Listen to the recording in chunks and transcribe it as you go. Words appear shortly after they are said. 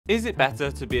Is it better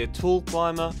to be a tall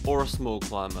climber or a small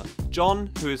climber?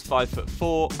 John, who is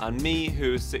 5'4", and me,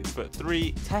 who is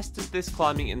 6'3", tested this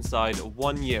climbing inside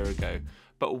 1 year ago.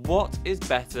 But what is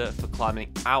better for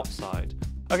climbing outside?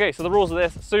 Okay, so the rules of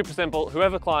this, super simple.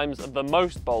 Whoever climbs the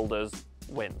most boulders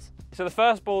wins. So the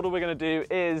first boulder we're going to do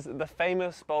is the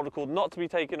famous boulder called Not to Be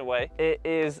Taken Away. It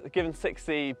is given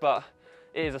 6C, but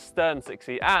it is a stern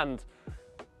 6C, and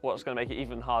what's going to make it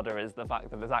even harder is the fact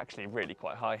that it's actually really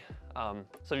quite high.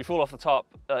 So if you fall off the top,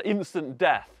 instant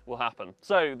death will happen.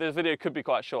 So this video could be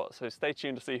quite short, so stay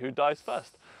tuned to see who dies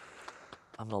first.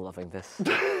 I'm not loving this.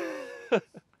 But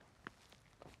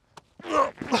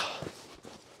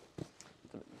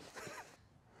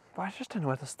I just don't know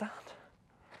where to stand.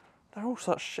 They're all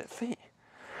such shit feet.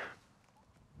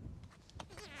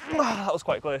 That was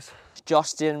quite close.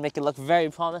 Josh didn't make it look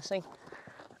very promising.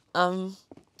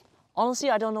 Honestly,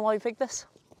 I don't know why you picked this.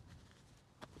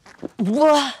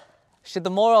 Should the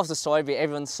moral of the story be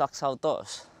everyone sucks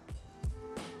outdoors?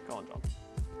 Come on, John.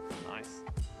 Nice.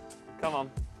 Come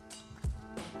on.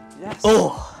 Yes.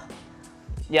 Oh!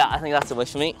 Yeah, I think that's a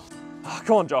wish for me. Oh,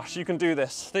 come on, Josh, you can do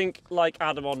this. Think like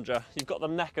Adam Ondra. You've got the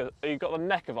neck of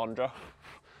Ondra.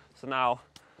 So now,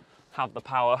 have the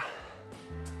power.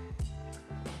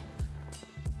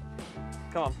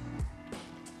 Come on.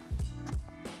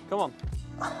 Come on.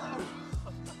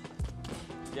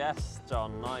 Yes,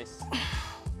 John, nice.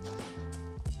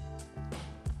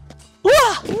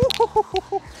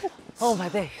 Oh my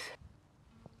days.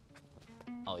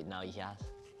 Oh, now he has.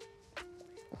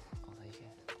 Oh, there you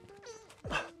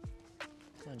go.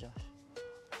 Come on, Josh.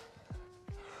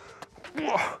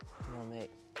 Come on,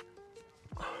 mate.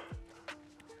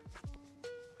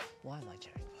 Why am I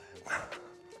cheering for him?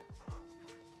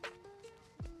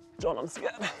 John, I'm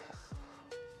scared.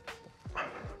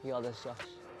 You got this, Josh.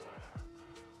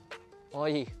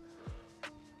 Oi.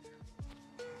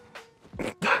 I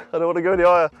don't want to go any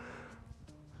higher.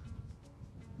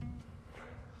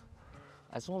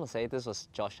 I just want to say this was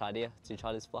Josh's idea to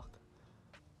try this block.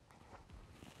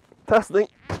 Testing.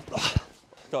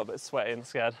 Got a bit sweaty and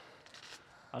scared.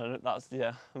 I don't know, that's,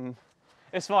 yeah.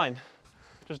 It's fine.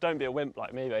 Just don't be a wimp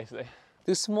like me, basically.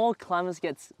 Do small climbers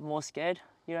get more scared,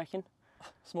 you reckon?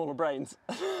 Smaller brains.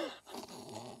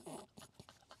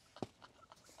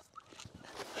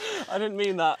 I didn't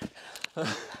mean that.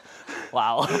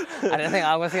 Wow, I didn't think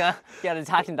I was gonna get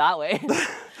attacked in that way.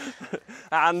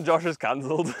 And Josh is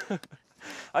cancelled.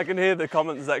 I can hear the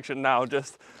comment section now.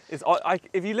 Just,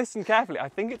 if you listen carefully, I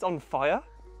think it's on fire.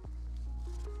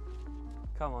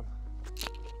 Come on.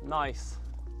 Nice.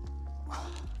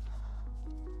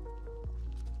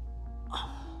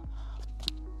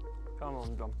 Come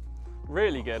on, John.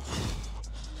 Really good.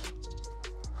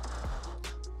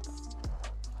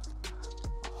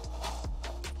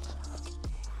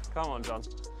 Come on, John.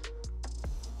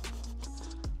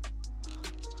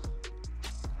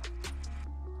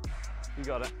 You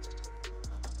got it.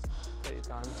 Take your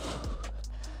time.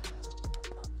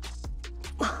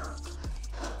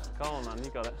 Come on, man, you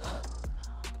got it.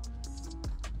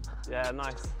 Yeah,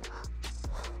 nice.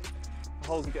 The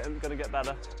hole's gonna get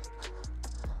better.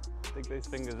 Dig those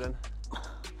fingers in.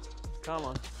 Come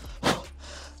on.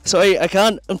 Sorry, I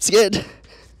can't. I'm scared.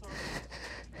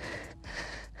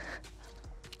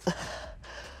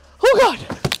 Oh God!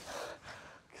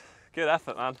 Good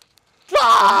effort, man.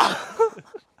 Ah!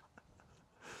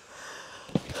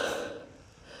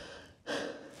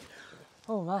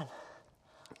 Oh man,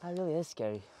 that really is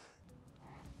scary.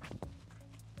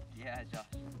 Yeah, Josh.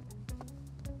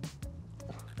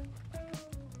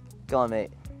 Go on,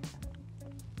 mate.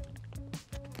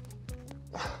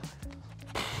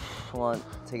 Come on,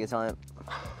 take your time.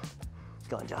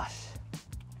 Go on, Josh.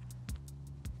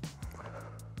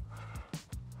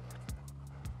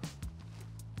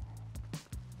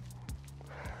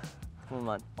 Come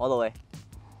on, all the way.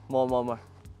 More.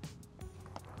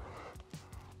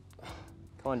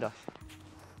 Come on, Josh.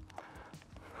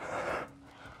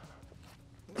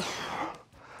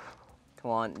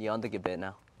 Come on, you're on the good bit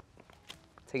now.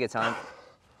 Take your time.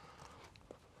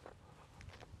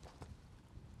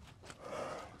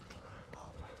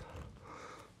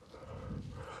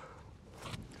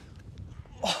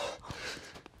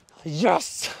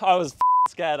 Yes! I was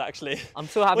scared, actually. I'm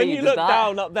so happy when you you did look that.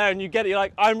 down up there and you get it, you're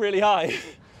like, I'm really high.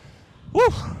 Woo!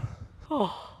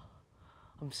 Oh,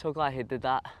 I'm so glad he did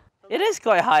that. It is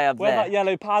quite high up Where there. that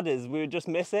yellow pad is, we would just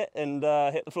miss it and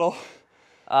hit the floor.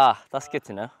 Ah, that's good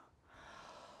to know.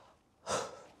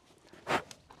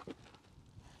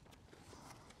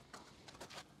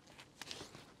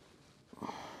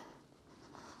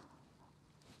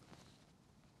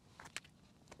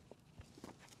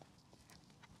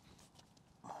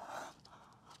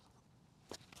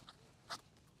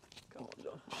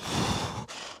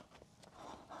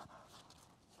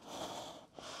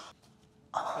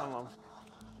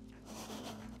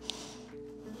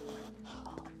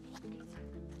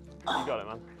 You got it,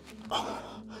 man.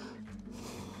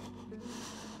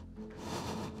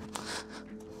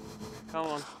 Come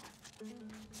on.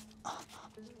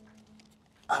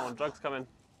 Come on, drugs coming.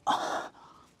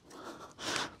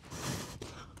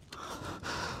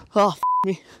 Oh,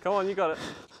 me. Come on, you got it.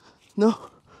 No.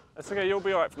 It's okay, you'll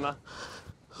be alright from there.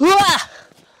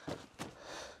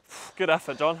 Good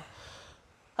effort, John.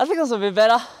 I think I was a bit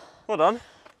better. Well done.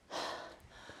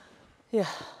 Yeah.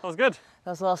 That was good.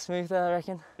 That was a lot smoother, I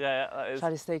reckon. Yeah, that is. Try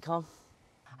to stay calm.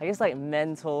 I guess like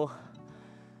mental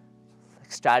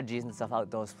strategies and stuff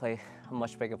outdoors play a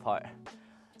much bigger part.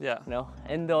 Yeah. You know,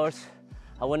 indoors,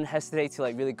 I wouldn't hesitate to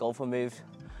like really go for a move.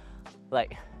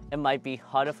 Like, it might be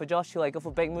harder for Josh to like go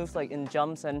for big moves like in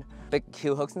jumps and big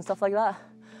heel hooks and stuff like that.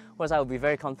 Whereas I would be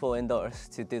very comfortable indoors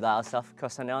to do that stuff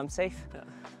because I know I'm safe. Yeah.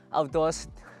 Outdoors,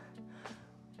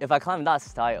 if I climb that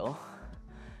style,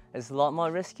 it's a lot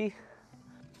more risky.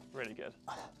 Really good.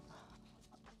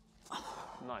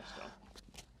 Nice, John.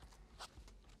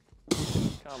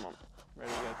 Come on.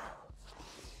 Really good.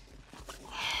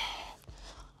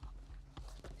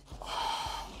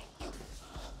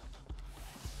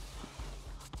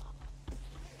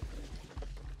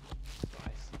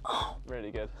 Nice.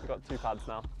 Really good. You've got 2 pads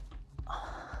now.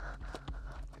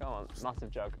 Come on, massive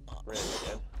jug. Really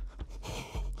good.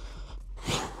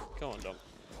 Come on, John.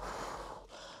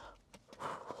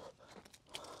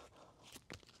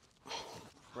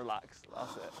 Relax,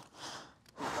 that's it.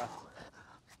 Deep breath.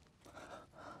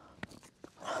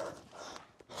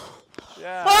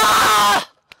 Yeah. Ah!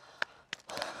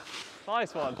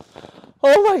 Nice one.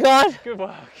 Oh my God, Good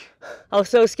work. I was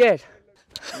so scared.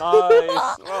 Nice.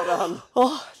 Well done.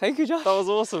 Oh, thank you, Josh. That was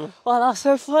awesome. Wow, that was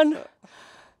so fun.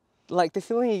 Like the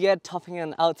feeling you get topping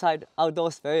an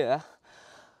outdoors barrier,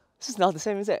 it's just not the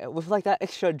same, is it? With like that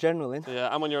extra adrenaline. Yeah,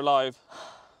 and when you're alive.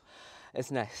 It's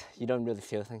nice. You don't really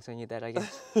feel things when you're dead, I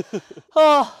guess.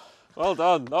 Oh, Well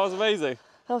done. That was amazing.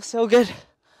 that was so good.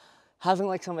 Having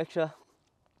like some extra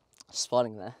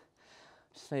spotting there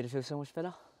just made it feel so much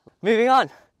better. Moving on,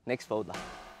 next boulder.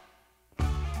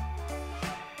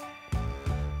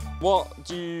 What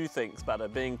do you think's better,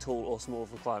 being tall or small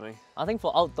for climbing? I think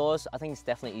for outdoors, I think it's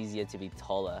definitely easier to be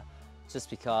taller just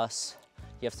because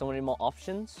you have so many more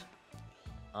options.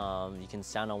 You can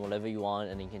stand on whatever you want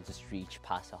and then you can just reach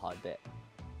past a hard bit.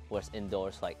 Whereas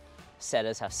indoors, like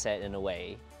setters have set in a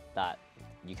way that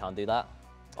you can't do that.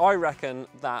 I reckon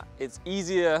that it's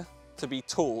easier to be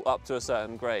tall up to a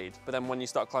certain grade, but then when you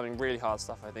start climbing really hard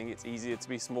stuff, I think it's easier to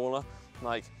be smaller.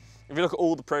 Like, if you look at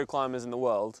all the pro climbers in the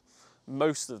world,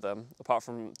 most of them, apart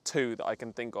from 2 that I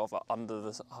can think of, are under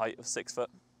the height of 6 foot.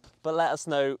 But let us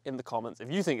know in the comments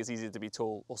if you think it's easier to be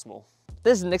tall or small.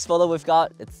 This is the next boulder we've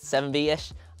got. It's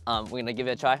 7B-ish. We're gonna give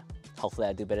it a try. Hopefully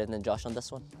I do better than Josh on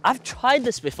this one. I've tried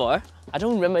this before. I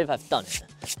don't remember if I've done it,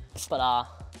 but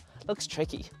looks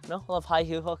tricky. You know, a lot of high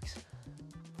heel hooks,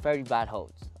 very bad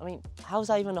holds. I mean, how's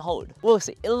that even a hold? We'll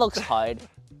see. It looks hard,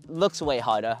 looks way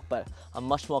harder, but I'm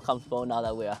much more comfortable now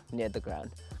that we're near the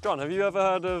ground. John, have you ever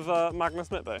heard of Magnus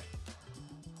Mitbo?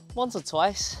 Once or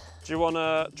twice. Do you want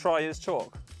to try his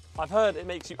chalk? I've heard it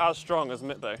makes you as strong as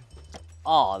Mitbo.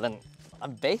 Oh, then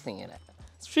I'm bathing in it.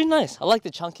 It's pretty nice. I like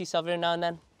the chunky stuff every now and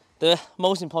then. The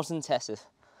most important test is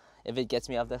if it gets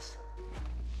me out of this.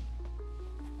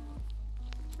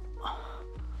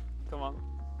 Come on.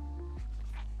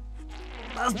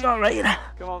 That's not right.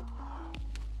 Come on.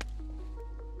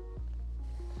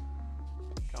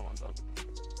 Come on, John.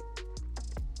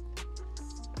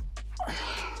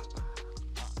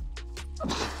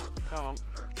 Come on.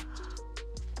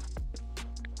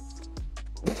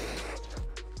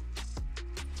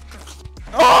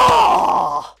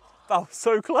 Oh! That was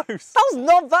so close. That was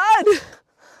not bad.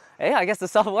 Hey, I guess the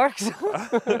stuff works.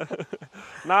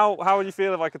 Now, how would you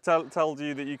feel if I could tell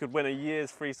you that you could win a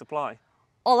year's free supply?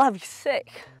 Oh, that'd be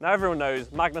sick. Now everyone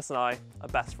knows Magnus and I are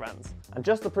best friends. And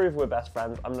just to prove we're best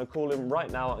friends, I'm going to call him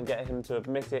right now and get him to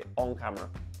admit it on camera.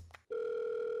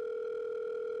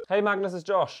 Hey Magnus, it's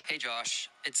Josh. Hey Josh,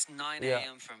 it's 9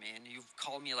 a.m. for me and you've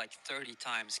called me like 30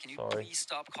 times. Can you please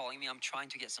stop calling me? I'm trying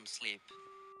to get some sleep.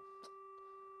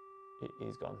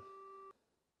 He's gone.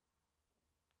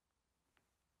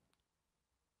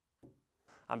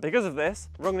 And because of this,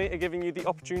 Rungni are giving you the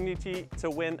opportunity to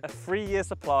win a 3-year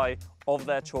supply of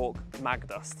their chalk,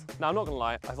 Magdust. Now, I'm not gonna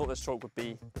lie, I thought this chalk would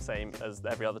be the same as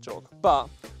every other chalk, but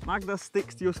Magdust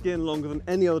sticks to your skin longer than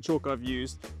any other chalk I've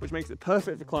used, which makes it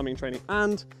perfect for climbing training,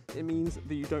 and it means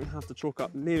that you don't have to chalk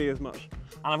up nearly as much.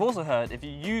 And I've also heard if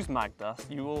you use Magdust,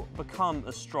 you will become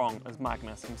as strong as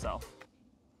Magnus himself.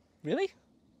 Really?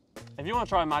 If you want to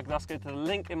try Magdust, go to the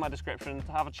link in my description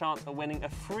to have a chance of winning a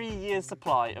 3-year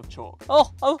supply of chalk.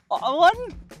 Oh, I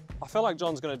won? I feel like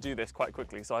John's going to do this quite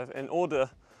quickly, so in order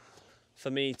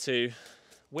for me to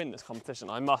win this competition,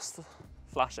 I must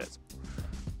flash it.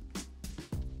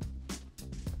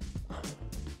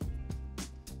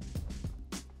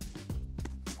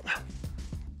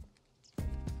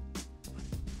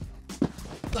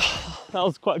 That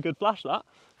was quite a good flash, that.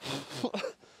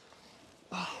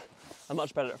 I'm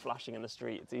much better at flashing in the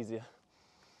street, it's easier.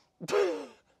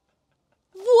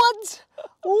 What?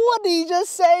 What did he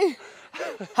just say?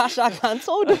 Hashtag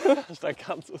cancelled? Hashtag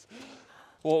cancelled.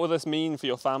 What will this mean for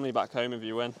your family back home if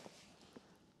you win?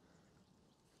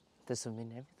 This will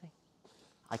mean everything.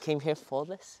 I came here for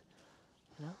this,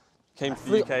 you know? Came to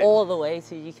Flew the UK. all the way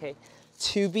to UK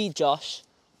to be Josh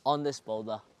on this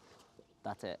boulder.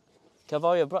 That's it. Can I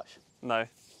borrow your brush? No.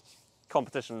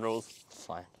 Competition rules.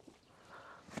 Fine.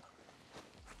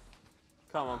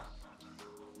 Come on.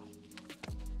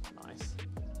 Nice.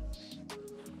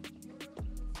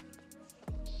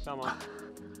 Come on.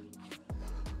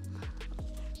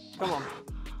 Come on.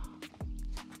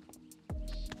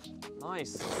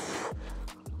 Nice.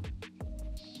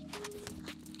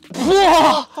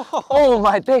 Oh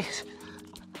my days.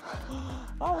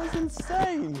 That was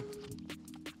insane.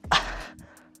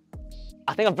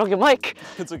 I think I broke your mic.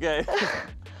 It's okay.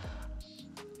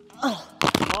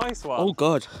 Nice one. Oh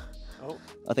God. Oh,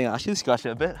 I think I actually scratched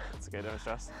it a bit. it's okay, don't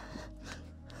stress.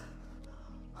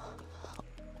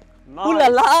 Nice. Ooh la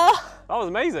la! That was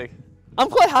amazing. I'm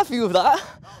quite happy with that.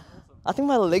 I think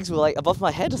my legs were like above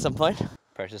my head at some point.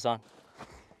 Pressure's on.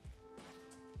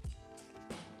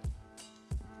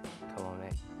 Come on,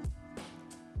 mate.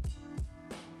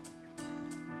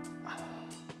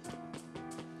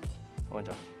 Come on,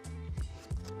 Josh.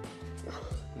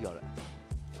 You got it.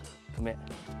 Come here.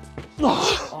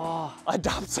 Oh, I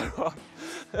dabbed so hard.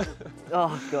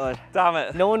 oh God. Damn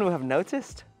it. No one would have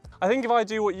noticed. I think if I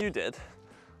do what you did,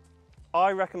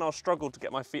 I reckon I'll struggle to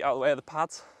get my feet out of the way of the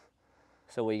pads.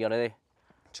 So what you gotta do?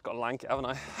 Just got to lank it, haven't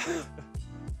I?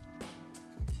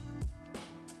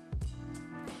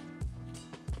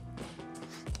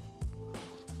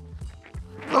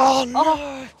 Oh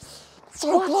no!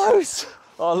 So close!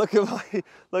 Oh, look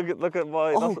at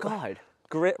my Oh God.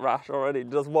 grit rash already.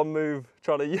 Just one move,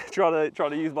 trying to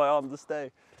use my arm to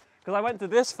stay. Because I went to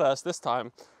this first this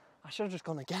time. I should have just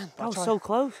gone again. That was so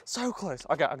close. So close.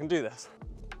 Okay, I can do this.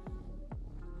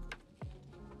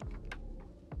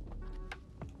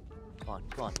 Come on,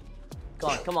 come on. Come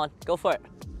on, come on, go for it.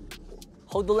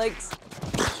 Hold the legs.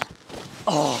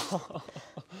 Oh,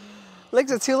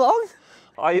 Legs are too long?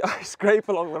 I scrape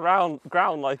along the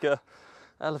ground like a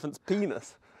elephant's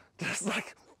penis. Just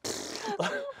like,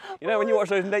 you know when you watch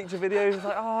those nature videos, it's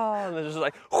like, oh, and they're just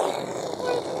like,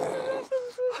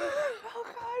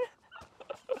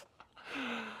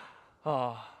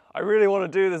 oh, I really want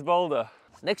to do this boulder.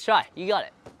 Next try, you got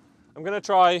it. I'm gonna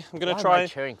try. Why am I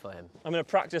cheering for him? I'm gonna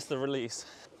practice the release.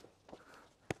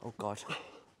 Oh God. Come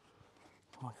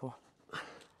on, come on.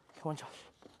 Come on, Josh.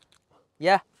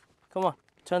 Yeah, come on.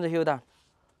 Turn the heel down.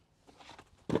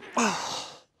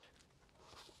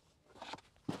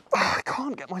 I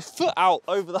can't get my foot out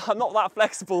over that. I'm not that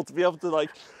flexible to be able to like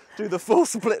do the full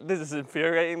split. This is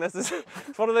infuriating. This is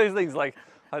it's one of those things like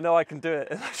I know I can do it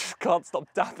and I just can't stop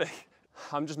dapping.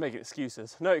 I'm just making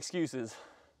excuses. No excuses.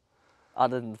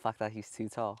 Other than the fact that he's too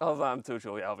tall. Oh, I'm too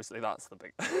sure. Yeah, obviously that's the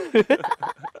big.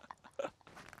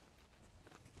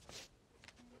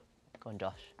 Go on,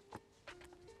 Josh.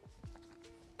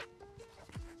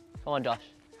 Come on, Josh.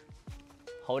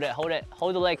 Hold it, hold it.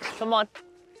 Hold the legs. Come on.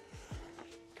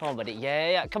 Come on, buddy.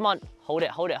 Yeah. Come on. Hold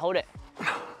it, hold it, hold it.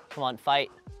 Come on, fight.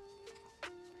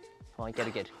 Come on, get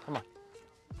it good. Come on.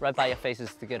 Right by your face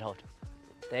is the good hold.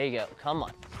 There you go. Come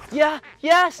on. Yeah,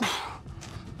 yes!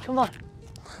 Come on.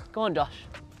 Go on, Josh.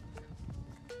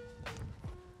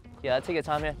 Yeah, take your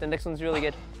time here. The next one's really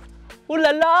good. Ooh la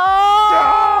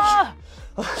la!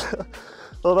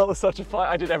 Oh, that was such a fight.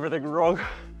 I did everything wrong.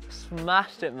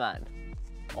 Smashed it, man.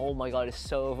 Oh my God, it's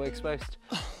so overexposed.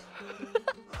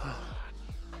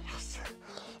 Yes.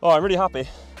 Oh, I'm really happy.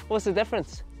 What's the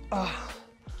difference? I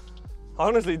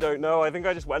honestly don't know. I think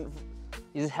I just went.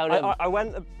 You just held it. I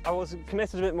was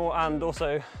committed a bit more and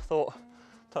also thought,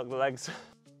 tuck the legs.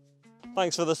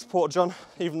 Thanks for the support, John,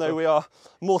 even though we are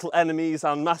mortal enemies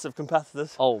and massive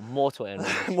competitors. Oh, mortal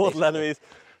enemies. Mortal enemies.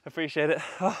 Appreciate it.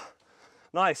 Oh,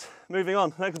 nice. Moving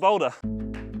on. Next boulder.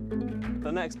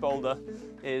 The next boulder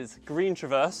is Green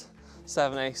Traverse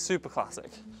 7A Super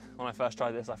Classic. When I first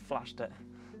tried this, I flashed it.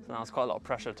 So now it's quite a lot of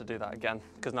pressure to do that again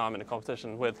because now I'm in a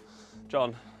competition with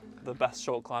John, the best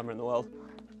short climber in the world.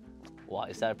 What,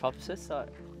 is that a proper start?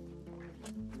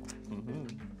 Mm-hmm.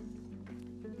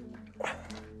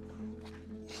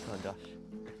 Come on, Josh.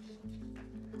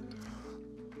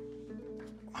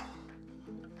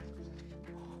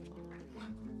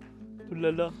 Ooh la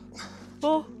la.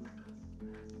 Oh.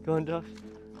 Go on, Josh.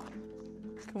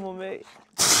 Come on, mate.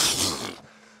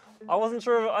 I wasn't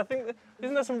sure. I think,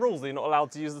 isn't there some rules that you're not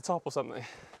allowed to use the top or something?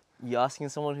 You asking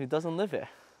someone who doesn't live here?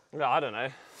 Yeah, I don't know.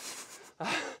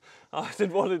 I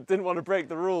didn't want to break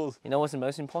the rules. You know what's the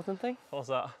most important thing? What's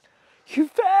that? You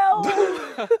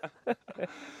fell!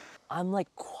 I'm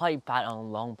like quite bad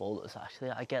on long boulders actually.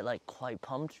 I get like quite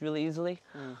pumped really easily.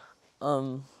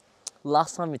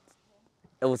 Last time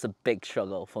it was a big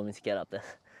struggle for me to get up there.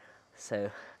 So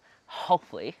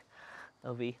hopefully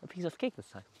it'll be a piece of cake this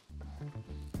time.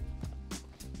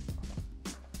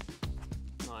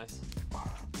 Nice.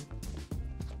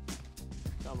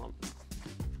 Come on.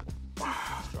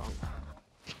 Strong.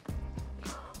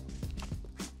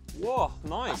 Whoa,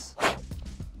 nice.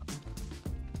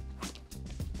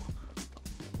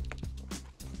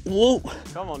 Whoa!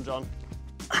 Come on, John.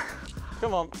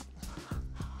 Come on.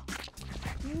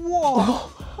 Whoa!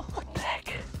 What the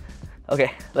heck?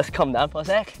 Okay, let's calm down for a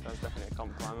sec. That's definitely a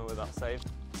comp climber with that save.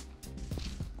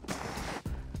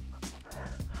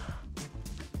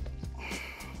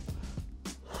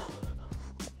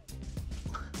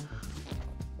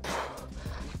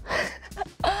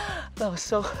 That was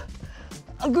so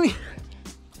ugly.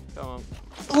 Come on.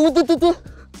 Ooh,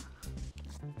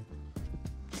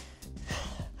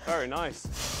 Very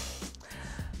nice.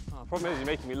 Oh, problem is you're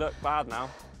making me look bad now.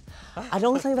 I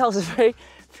don't think that was a very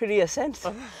pretty ascent.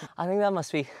 I think that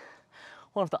must be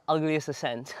one of the ugliest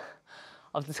ascents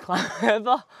of this climb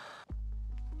ever.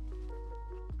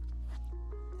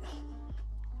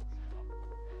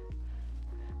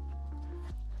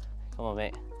 Come on,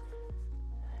 mate.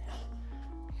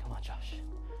 Come on, Josh.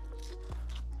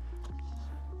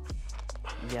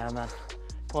 Yeah, man.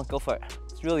 Come on, go for it.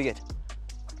 It's really good.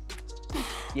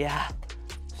 Yeah.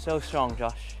 So strong,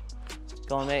 Josh.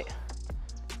 Go on, mate.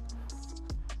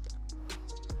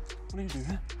 What are you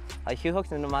doing? I heel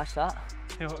hooked and match that.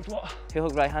 Heel hooked what? Heel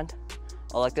hook right hand.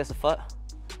 Or like this, a foot.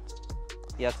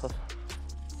 Yeah, close.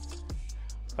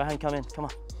 Right hand, come in, come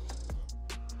on.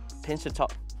 Pinch the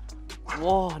top.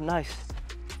 Whoa, nice.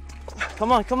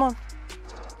 Come on, come on.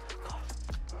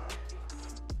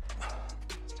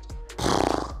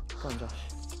 Come on, Josh.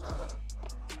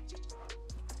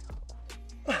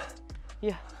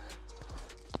 Yeah.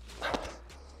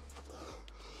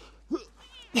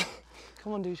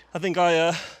 Come on, dude. I think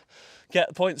I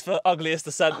get points for ugliest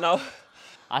ascent now.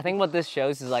 I think what this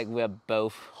shows is like we're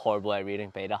both horrible at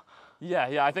reading beta.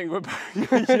 Yeah, I think we're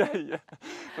both, yeah.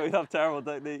 We have terrible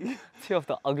technique. Two of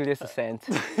the ugliest ascents.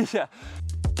 Yeah.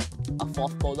 A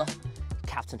fourth boulder,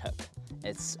 Captain Hook.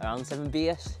 It's around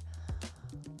 7B-ish.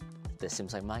 This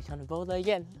seems like my kind of boulder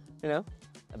again, you know?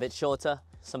 A bit shorter,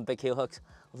 some big heel hooks,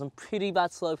 some pretty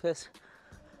bad slopers.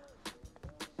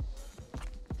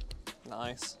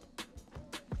 Nice.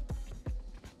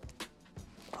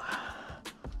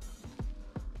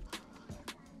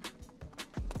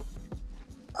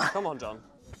 Come on, John.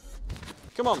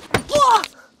 Come on. That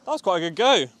was quite a good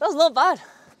go. That was not bad.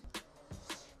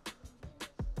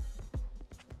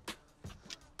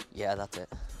 Yeah, that's it.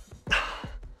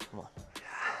 Come on.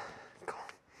 Yeah. Go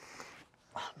on.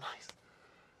 Oh, nice.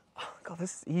 Oh, God,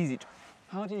 this is easy.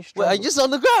 How do you Wait, struggle? are you just on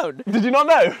the ground? Did you not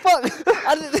know? Fuck!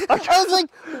 I was like,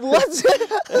 what?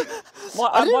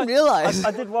 I didn't realise.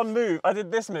 I did one move. I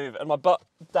did this move and my butt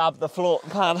dabbed the floor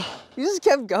pan. You just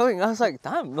kept going. I was like,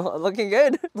 damn, not looking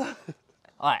good. All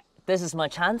right, this is my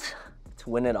chance to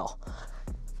win it all.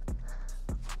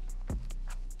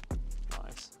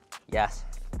 Nice. Yes.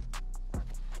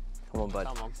 Come on, bud.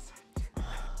 Come on.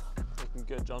 Looking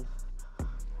good, John.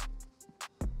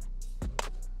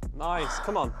 Nice,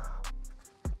 come on.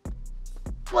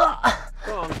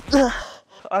 Come on.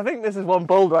 I think this is one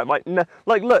boulder I might,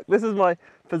 like look, this is my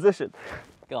position.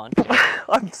 Go on.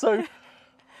 I'm so,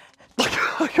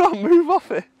 I can't move off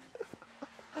it.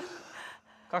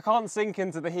 I can't sink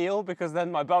into the heel because then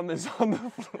my bum is on the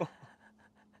floor.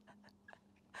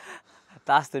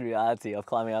 That's the reality of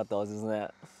climbing outdoors, isn't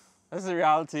it? That's the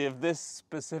reality of this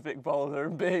specific boulder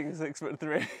and being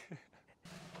 6'3".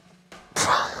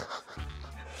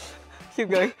 Keep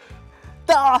going.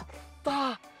 Da!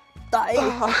 Da!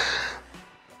 Da!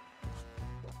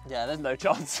 Yeah, there's no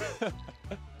chance.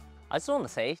 I just want to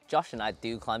say, Josh and I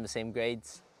do climb the same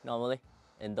grades normally,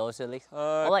 indoors at least.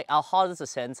 Uh, or like our hardest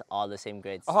ascents are the same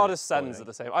grades. Our hardest ascents are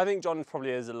the same. I think John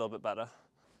probably is a little bit better.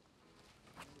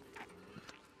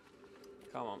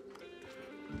 Come on.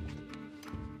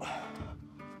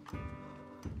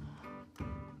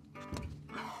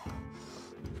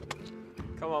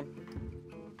 Come on.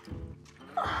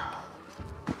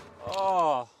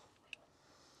 Oh.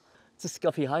 It's a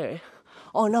scuffy high, eh?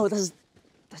 Oh no, that's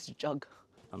a jug.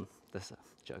 this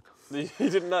joke. You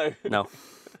didn't know? No.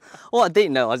 Well, I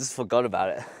didn't know, I just forgot about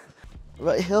it.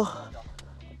 Right here.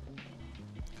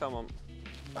 Come on.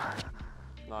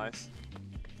 Nice.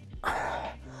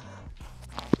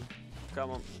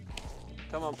 Come on.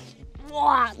 Come on.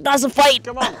 Wow, that's a fight!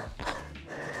 Come on.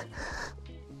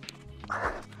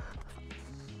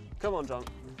 Come on, John.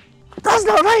 That's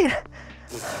not right!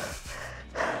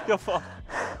 You're fine.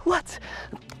 What?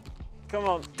 Come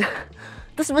on.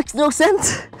 This makes no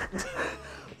sense.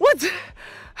 What?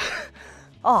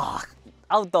 Oh,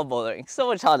 outdoor bouldering, so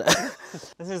much harder.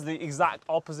 This is the exact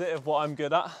opposite of what I'm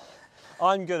good at.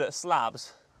 I'm good at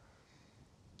slabs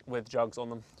with jugs on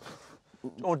them.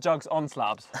 Or jugs on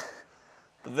slabs.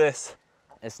 But this,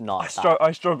 It's not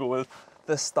I struggle with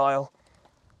this style.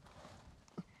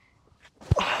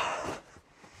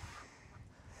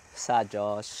 Sad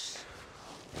Josh.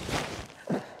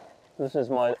 This is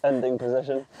my ending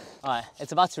position. Alright,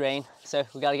 it's about to rain, so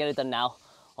we gotta get it done now,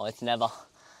 or it's never.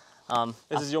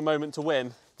 This is your moment to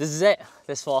win. This is it.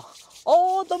 This is for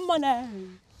all the money.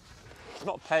 I'm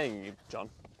not paying you, John.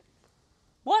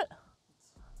 What?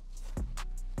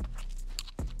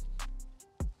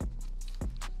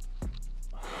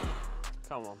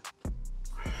 Come on.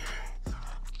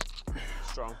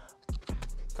 Strong.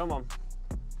 Come on.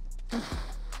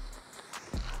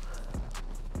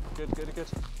 Good, good, good.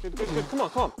 Good, good, good. Come on,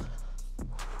 come on.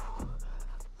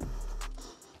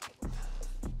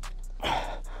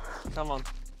 Come on.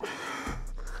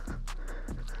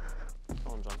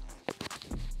 Come on, John.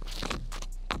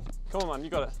 Come on, man, you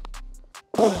got it.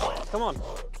 Come on.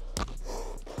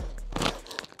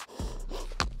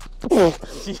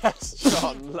 Yes,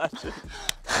 John, legend.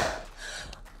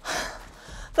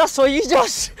 That's for you,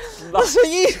 Josh. That's for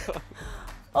you.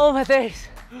 Oh my days.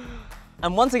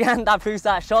 And once again, that proves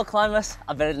that short climbers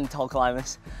are better than tall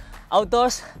climbers,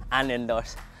 outdoors and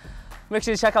indoors. Make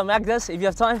sure to check out Magda's if you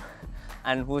have time,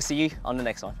 and we'll see you on the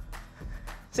next one.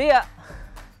 See ya.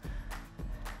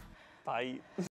 Bye.